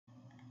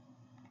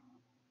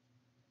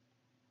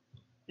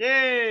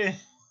Yay!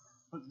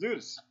 Let's do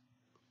this.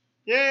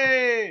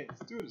 Yay!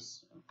 Let's do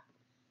this.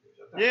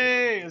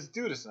 Yay! Let's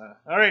do this.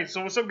 Alright,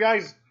 so what's up,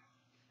 guys?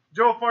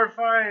 Joe Part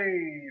 5.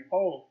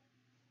 Oh.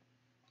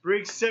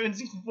 Break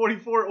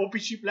 1744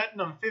 OPC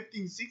Platinum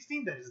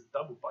 1516. That is a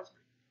double box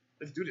break.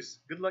 Let's do this.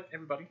 Good luck,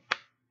 everybody.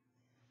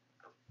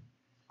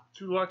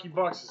 2 lucky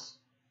boxes.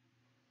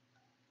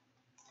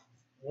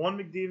 1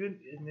 McDavid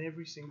in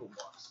every single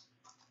box.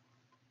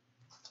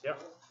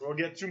 Yep, we'll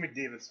get 2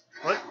 McDavids.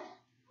 What?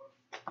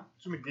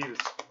 2 McDavids.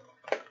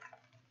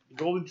 The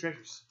golden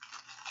treasures.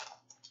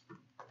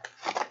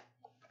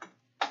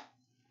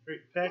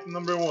 Great, pack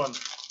number 1.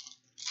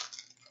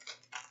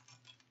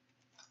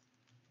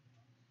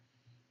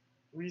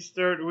 We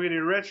start with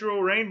a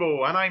retro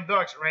rainbow. Anaheim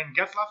Ducks, Ryan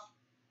Getzlaf.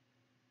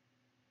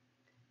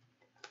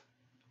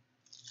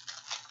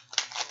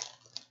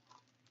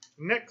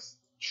 Next,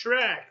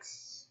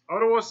 tracks.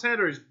 Ottawa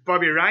Senators,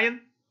 Bobby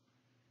Ryan.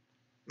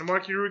 The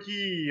marquee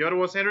rookie,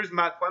 Ottawa Senators,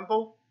 Matt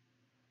Puempel.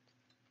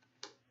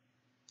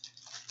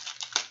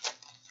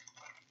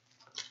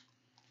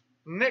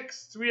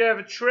 Next, we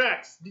have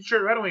tracks.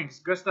 Detroit Red Wings,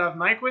 Gustav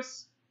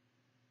Nyquist.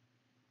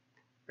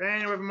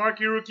 And we have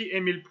marquee rookie,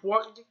 Emile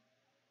Poirier.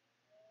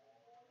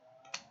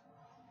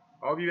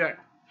 I'll be back.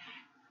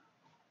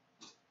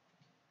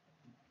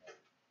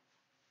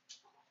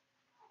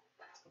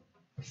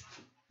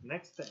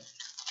 Next thing.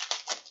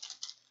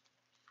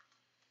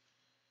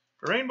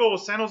 Rainbow,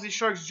 San Jose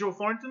Sharks, Joe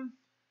Thornton.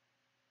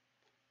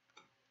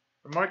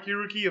 The marquee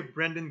rookie of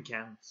Brendan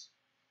Kent.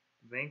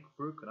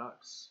 Vancouver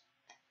Canucks.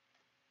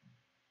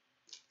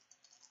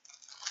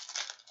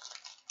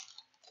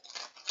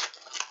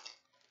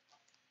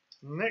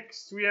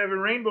 Next, we have a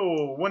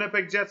rainbow.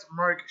 Winnipeg Jets,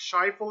 Mark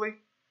Scheifele.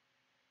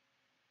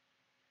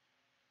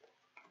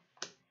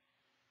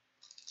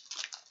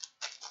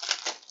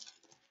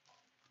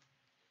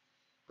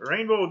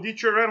 Rainbow,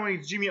 Detroit Red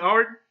Wings, Jimmy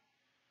Howard.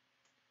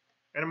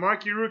 And a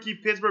marquee rookie,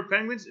 Pittsburgh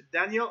Penguins,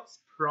 Daniel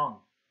Sprong.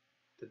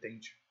 The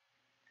danger.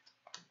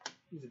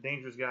 He's a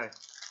dangerous guy.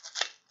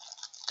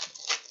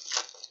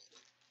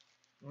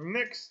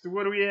 Next,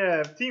 what do we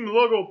have? Team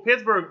logo,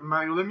 Pittsburgh,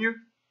 Mario Lemieux.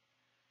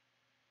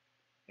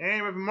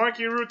 And we have a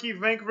marquee rookie,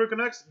 Vancouver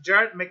Canucks,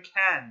 Jared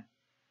McCann.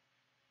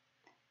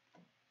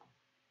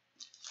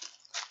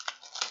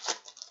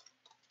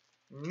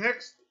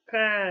 Next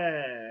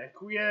pack,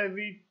 we have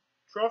a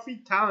trophy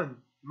talent,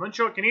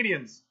 Montreal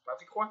Canadiens,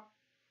 Patrick Roy.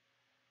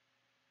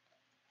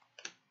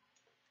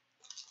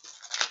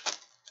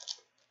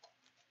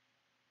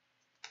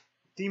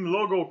 Team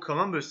logo,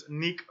 Columbus,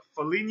 Nick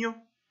Foligno.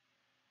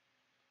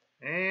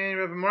 And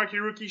we have a marquee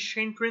rookie,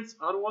 Shane Prince,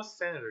 Ottawa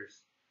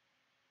Senators.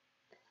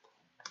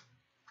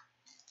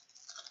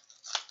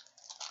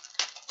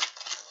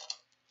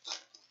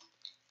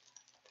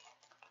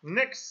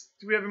 Next,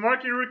 we have a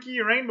marquee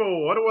rookie,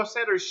 Rainbow, Ottawa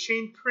Senators,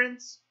 Shane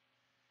Prince.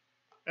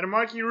 And a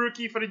marquee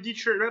rookie for the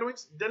Detroit Red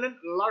Wings, Dylan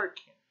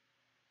Larkin.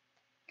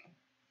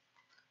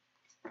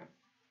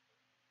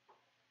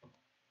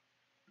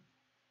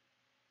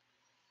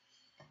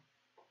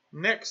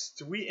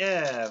 Next, we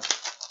have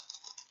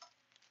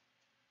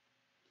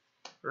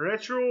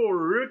retro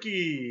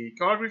rookie,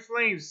 Calgary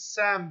Flames,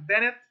 Sam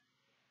Bennett.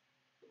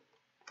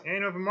 And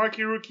we have a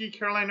marquee rookie,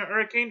 Carolina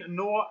Hurricane,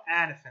 Noah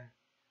Hanifin.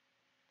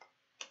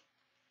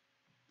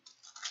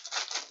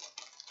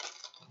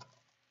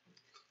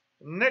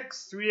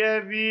 Next, we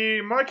have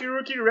the marquee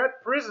rookie, Red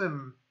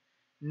Prism,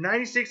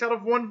 96 out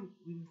of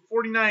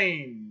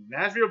 149.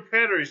 Nashville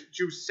Predators,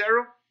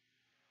 Juicero.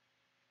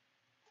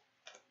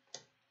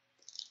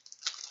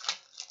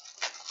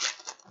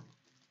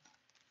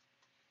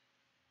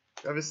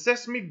 We have a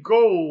Sesame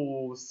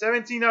Gold,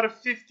 17 out of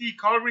 50,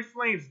 Calgary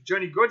Flames,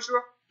 Johnny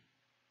Gaudreau.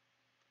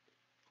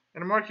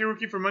 And a marquee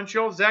rookie for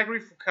Montreal,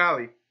 Zachary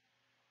Fucale.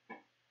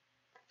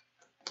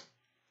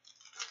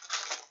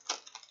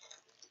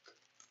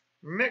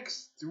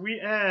 Next, we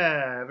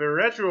have a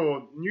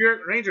retro New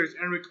York Rangers,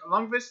 Henrik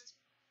Lundqvist.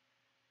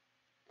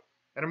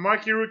 And a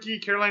marquee rookie,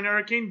 Carolina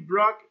Hurricane,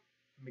 Brock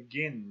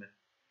McGinn.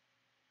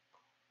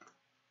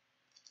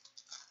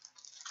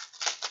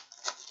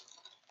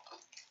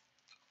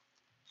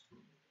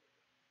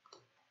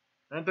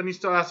 Anthony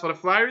Stolas for the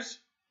Flyers.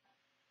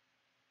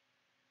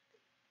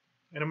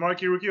 And a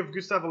marquee rookie of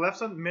Gustav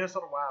Olofsson,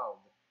 Minnesota Wild.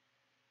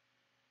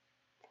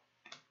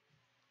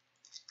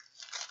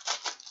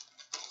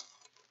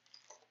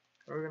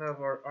 We're going to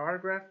have our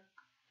autograph.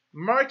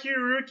 Marquee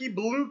rookie,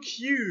 Blue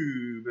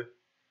Cube.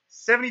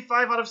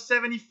 75 out of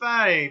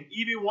 75.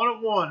 EB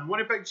 101.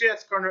 Winnipeg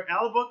Jets, Connor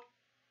Albuck.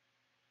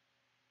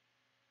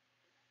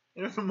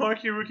 And a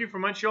marquee rookie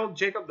from Montreal,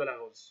 Jacob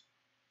Delause.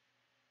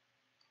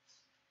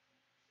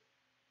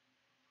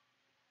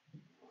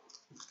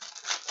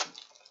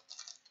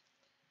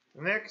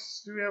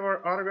 Next, do we have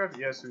our autograph?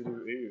 Yes, we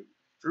do. Ew.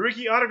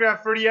 Rookie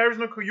autograph for the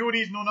Arizona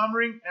Coyotes, no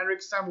numbering, Henrik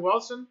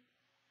Samuelsson.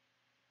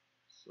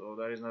 So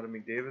that is not a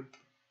McDavid.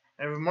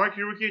 And with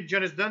marquee rookie,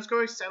 Jonas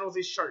Donskoy, San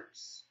Jose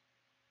Sharks.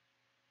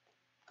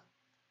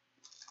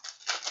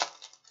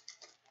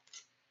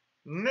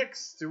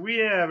 Next, we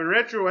have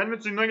retro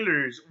Edmonton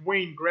Oilers,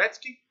 Wayne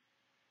Gretzky.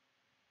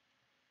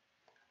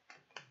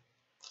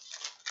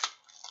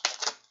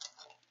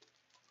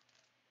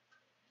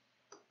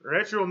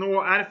 Retro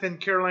Noah Anafin,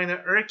 Carolina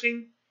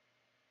Hurricane.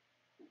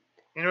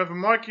 And we have a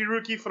marquee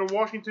rookie for the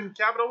Washington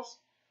Capitals,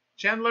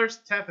 Chandler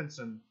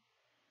Stephenson.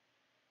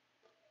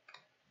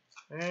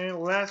 And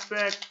last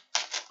pack,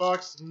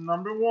 box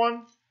number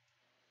 1.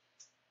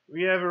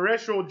 We have a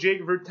retro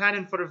Jake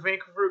Virtanen for the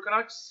Vancouver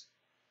Canucks.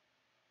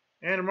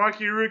 And a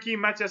marquee rookie,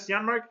 Matthias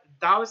Janmark,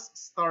 Dallas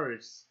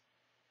Stars.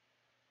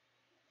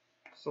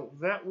 So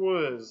that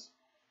was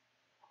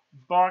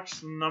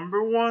box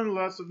number 1.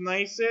 Lots of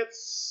nice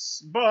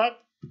hits. But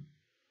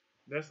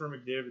that's where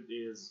McDavid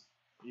is.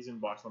 He's in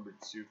box number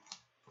 2.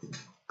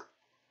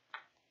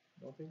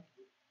 Nothing?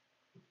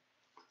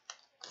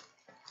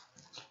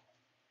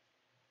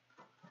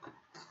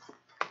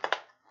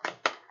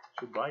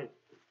 Should buy it.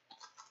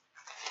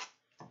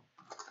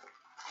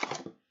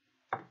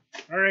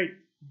 Alright,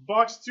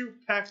 box 2,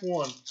 pack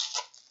 1.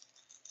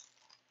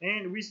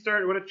 And we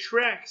start with a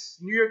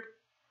Trax, New York.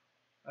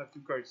 I have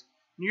 2 cards.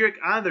 New York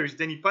Islanders,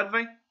 Denis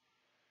Potvin.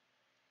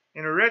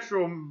 And a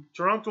retro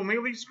Toronto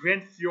Maple Leafs,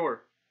 Grant Fuhr.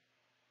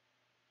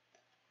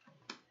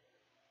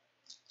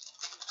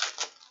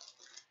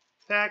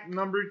 Pack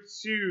number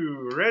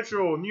 2,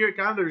 retro New York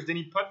Islanders,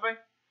 Denis Potvin.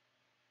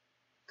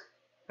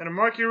 And a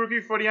marquee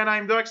rookie for the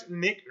Anaheim Ducks,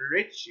 Nick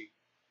Ritchie.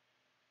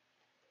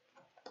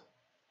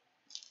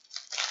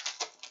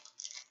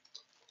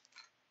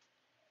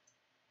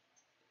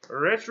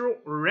 Retro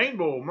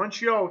Rainbow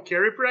Montreal,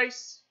 Carey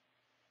Price.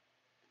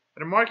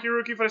 And a marquee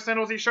rookie for the San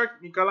Jose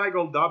Sharks, Nikolai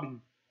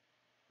Goldobin.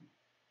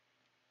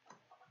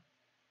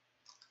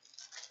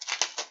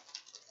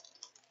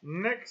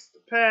 Next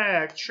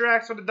pack,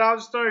 Tracks for the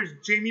Dallas Stars,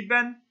 Jamie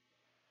Benn.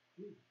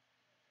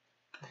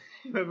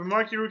 We have a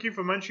marquee rookie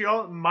for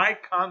Montreal,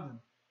 Mike Condon.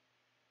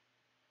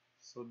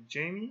 So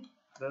Jamie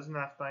doesn't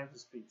have time to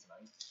speak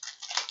tonight.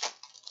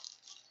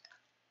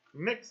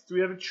 Next,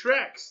 we have a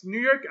Tracks, New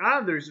York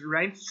Islanders,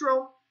 Ryan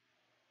Strome.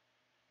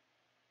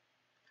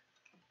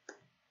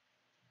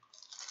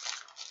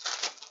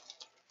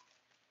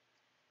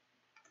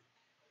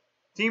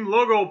 Team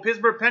logo,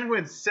 Pittsburgh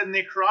Penguins,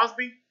 Sidney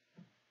Crosby.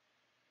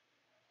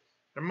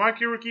 The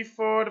marquee rookie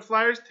for the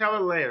Flyers, Tyler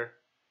Lair.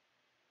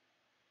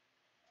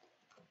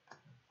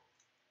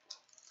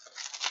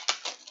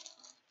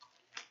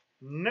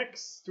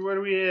 Next, what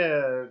do we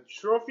have?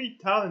 Trophy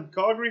Talent,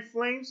 Calgary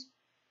Flames,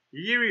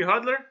 Yuri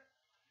Hudler.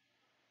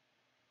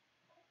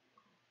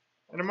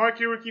 And the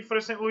marquee rookie for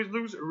the St. Louis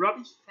Blues,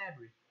 Robbie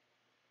Fabry.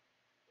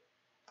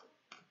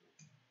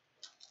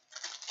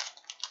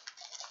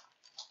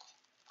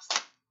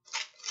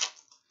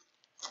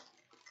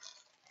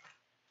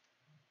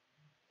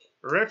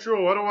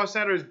 Retro Ottawa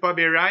Senators,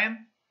 Bobby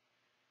Ryan.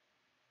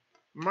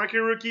 Marquee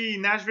rookie,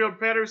 Nashville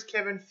Predators,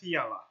 Kevin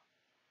Fiala.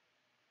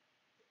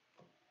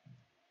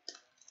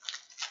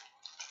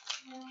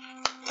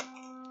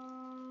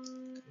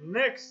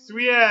 Next,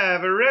 we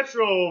have a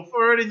retro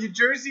for the New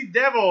Jersey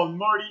Devil,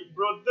 Marty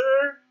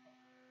Brodeur.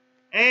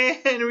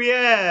 And we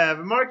have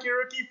a marquee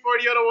rookie for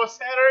the Ottawa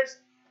Senators,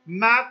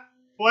 Matt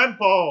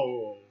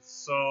Plempo.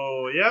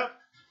 So, yep.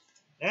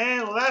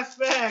 And last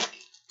pack,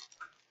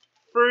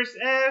 first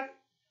F.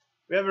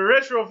 We have a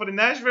retro for the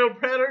Nashville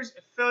Predators,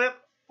 Philip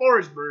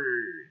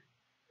Forsberg.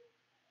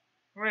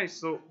 Alright,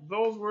 so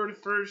those were the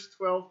first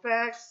 12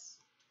 packs.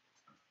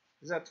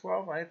 Is that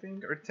 12, I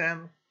think, or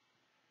 10?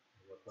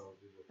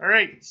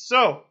 Alright,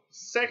 so,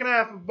 second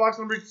half of box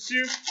number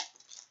 2.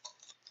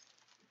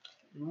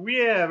 We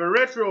have a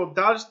retro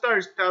Dallas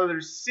Stars, Tyler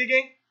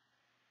Seguin.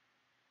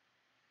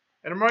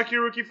 And a marquee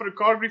rookie for the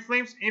Calgary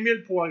Flames,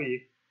 Emile Poirier.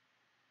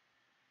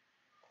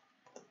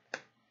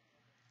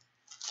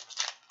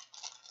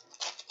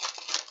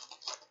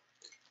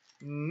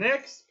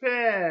 Next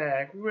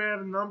pack, we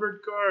have a numbered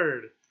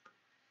card.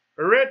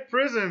 A red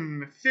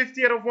prism,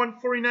 50 out of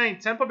 149,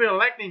 Tampa Bay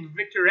Lightning,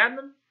 Victor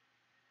Edmond.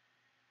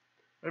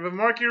 We have a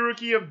marquee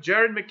rookie of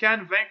Jared McCann,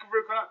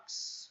 Vancouver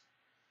Canucks.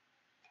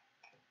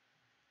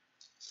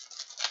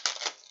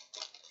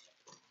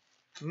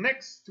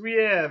 Next, we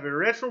have a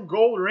retro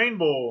gold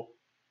rainbow,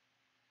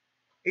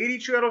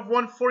 82 out of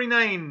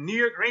 149, New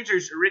York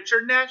Rangers,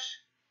 Richard Nash.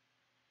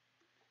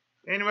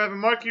 And we have a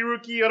marquee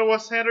rookie, Ottawa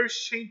Senators,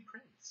 Shane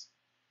Prince.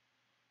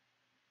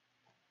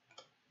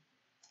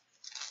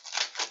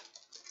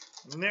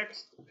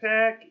 Next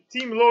pack,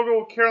 team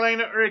logo,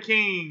 Carolina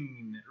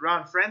Hurricane,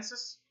 Ron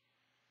Francis.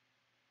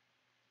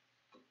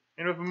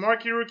 And with a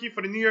marquee rookie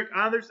for the New York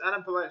Islanders,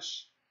 Adam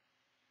Pelech.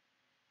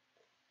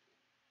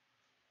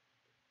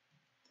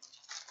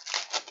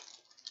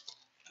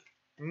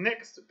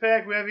 Next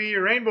pack, we have a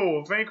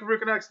rainbow, Vancouver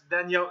Canucks,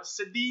 Daniel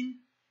Sedin.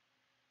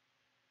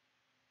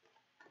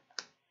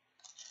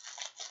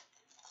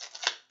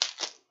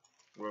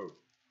 Whoa.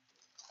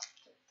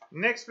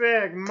 Next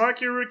pack,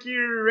 marquee rookie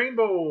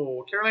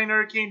rainbow, Carolina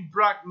Hurricane,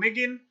 Brock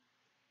Miggin.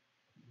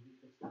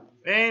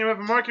 And we have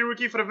a marquee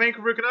rookie for the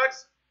Vancouver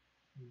Canucks,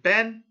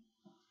 Ben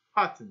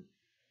Hutton.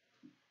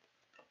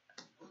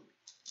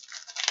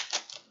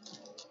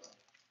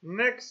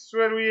 Next,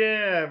 what do we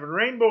have?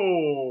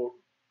 Rainbow,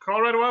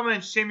 Colorado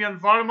Avalanche, Semyon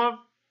Varlamov.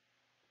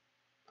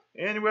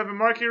 And we have a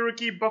marquee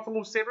rookie,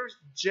 Buffalo Sabres,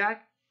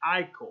 Jack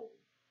Eichel.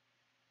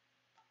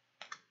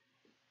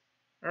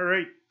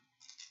 Alright.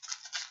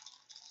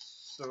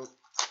 So,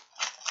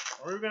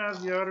 we're going to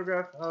have the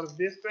autograph out of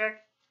this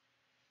pack.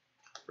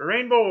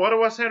 Rainbow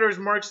Ottawa Senators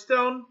Mark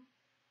Stone.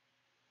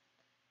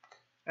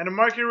 And a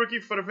marquee rookie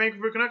for the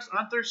Vancouver Canucks,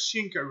 Hunter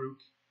Shinkaruk.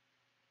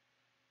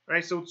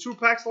 Alright, so 2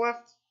 packs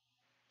left.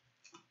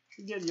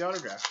 Should get the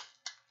autograph.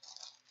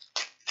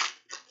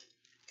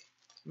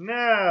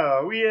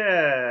 Now, we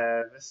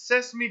have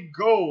Sesame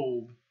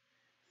Gold.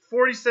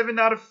 47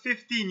 out of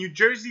 50. New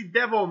Jersey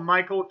Devil,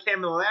 Michael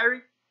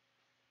Camilleri.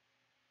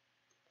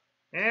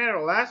 And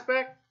our last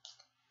pack,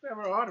 we have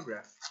our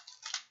autograph.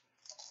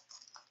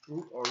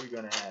 Who are we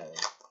going to have?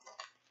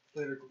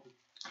 Later.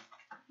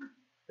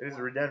 It is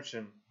a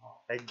redemption.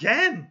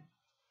 Again!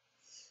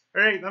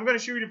 Alright, I'm going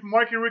to show you the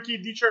marquee rookie,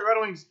 Detroit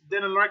Red Wings,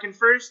 Dylan Larkin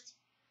first.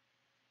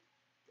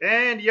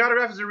 And the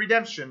autograph is a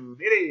redemption.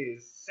 It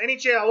is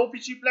NHL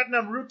OPC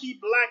Platinum Rookie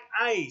Black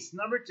Ice,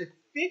 number to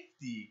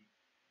 50.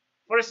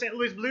 For the St.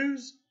 Louis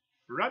Blues,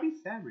 Robbie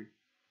Fabry.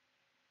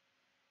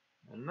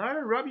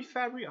 Another Robbie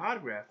Fabry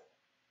autograph.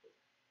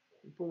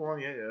 We put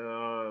one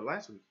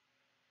last week.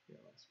 Yeah,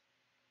 last week.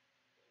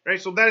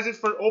 Alright, so that is it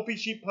for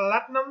OPC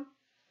Platinum.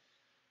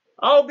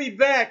 I'll be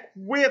back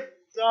with,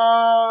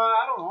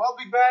 I don't know, I'll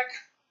be back.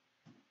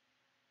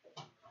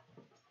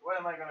 What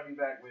am I going to be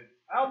back with?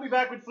 I'll be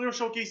back with Fleer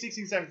Showcase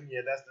 16-17.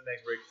 Yeah, that's the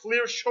next break.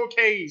 Fleer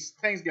Showcase.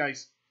 Thanks,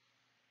 guys.